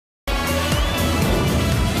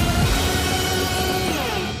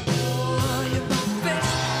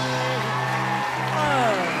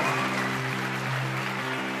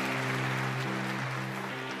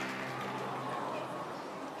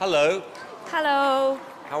Hello. Hello.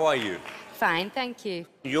 How are you? Fine, thank you.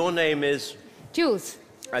 Your name is? Jules.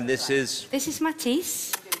 And this is? This is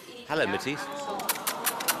Matisse. Hello, Matisse.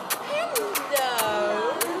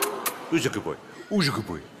 Hello. Who's a good boy? Who's a good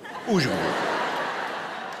boy? Who's a good boy?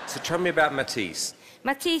 So tell me about Matisse.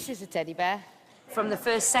 Matisse is a teddy bear. From the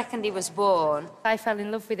first second he was born, I fell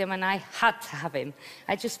in love with him and I had to have him.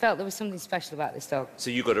 I just felt there was something special about this dog. So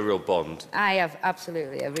you got a real bond? I have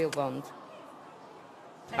absolutely a real bond.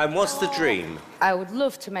 And what's the dream? I would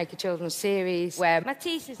love to make a children's series where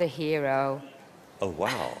Matisse is the hero. Oh,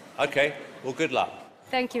 wow. OK. Well, good luck.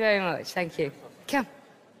 Thank you very much. Thank you. Come.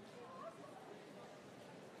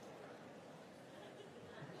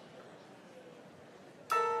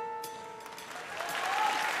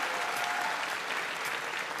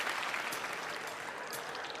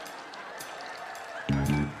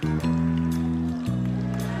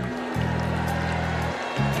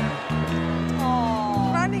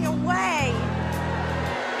 Running away.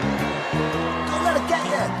 Don't let it get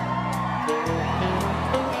you.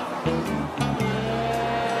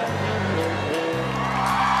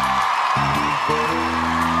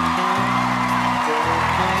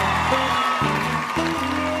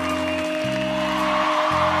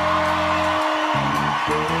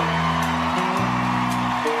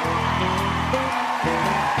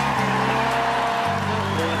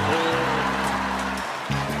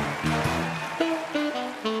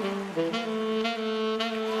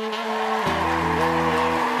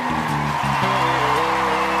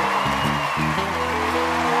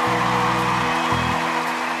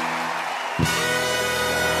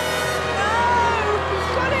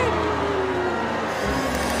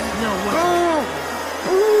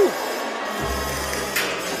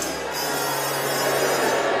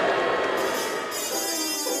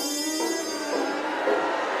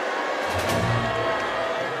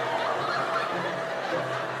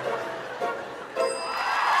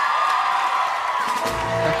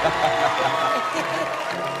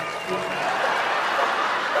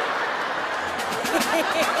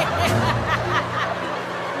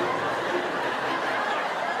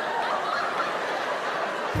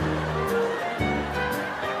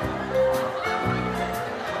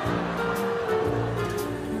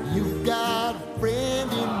 You've got a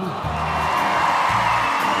friend in me.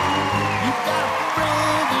 You've got a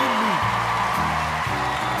friend in me.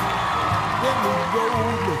 Let me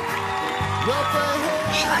roll up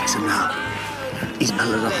ahead. She likes him now. He's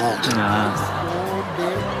mellow the heart. You got a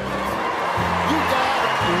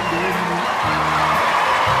friend in me.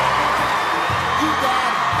 You got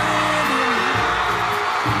a friend in me.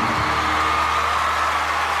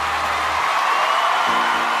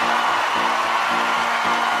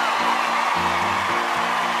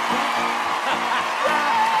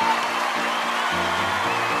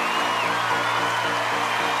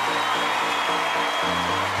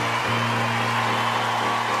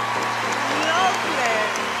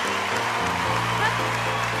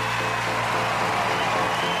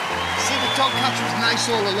 See, the dog catcher was nice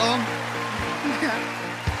all along.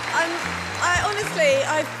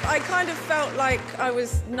 I kind of felt like I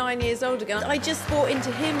was 9 years old again. I just bought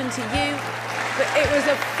into him and to you, but it was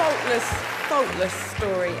a faultless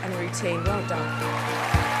story and routine. Well done.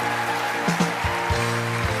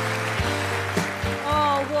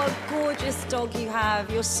 Oh, what a gorgeous dog you have.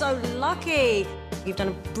 You're so lucky. You've done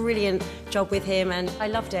a brilliant job with him and I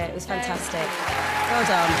loved it. It was fantastic. Well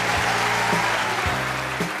done.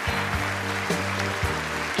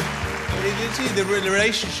 The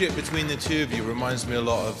relationship between the two of you reminds me a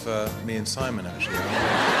lot of me and Simon, actually.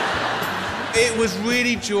 It was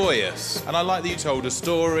really joyous, and I like that you told a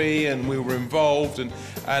story and we were involved, and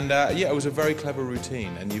yeah, it was a very clever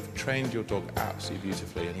routine, and you've trained your dog absolutely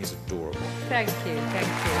beautifully, and he's adorable. Thank you, thank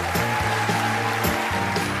you.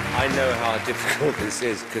 I know how difficult this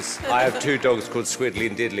is, because I have two dogs called Squiddly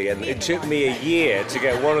and Diddly, and it took me a year to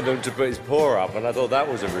get one of them to put his paw up, and I thought that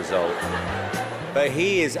was a result. But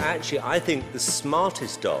he is actually, I think, the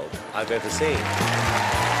smartest dog I've ever seen.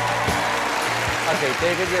 OK,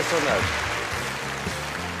 David, yes or no?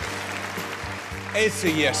 It's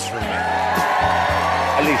a yes from me.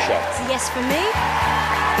 Alicia? It's a yes for me.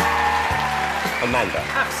 Amanda?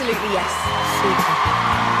 Absolutely yes.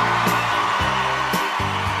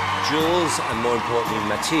 Jules, and more importantly,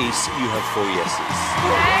 Matisse, you have 4 yeses.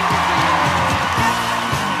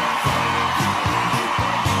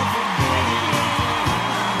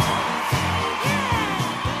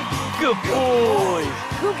 Good boy!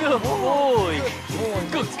 Good boy!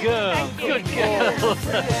 Good girl! Good girl!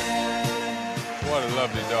 What a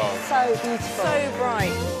lovely dog. So beautiful. So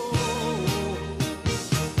bright.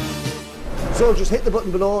 So just hit the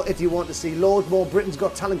button below if you want to see loads more Britain's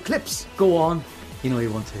Got Talent clips. Go on. You know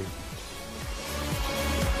you want to.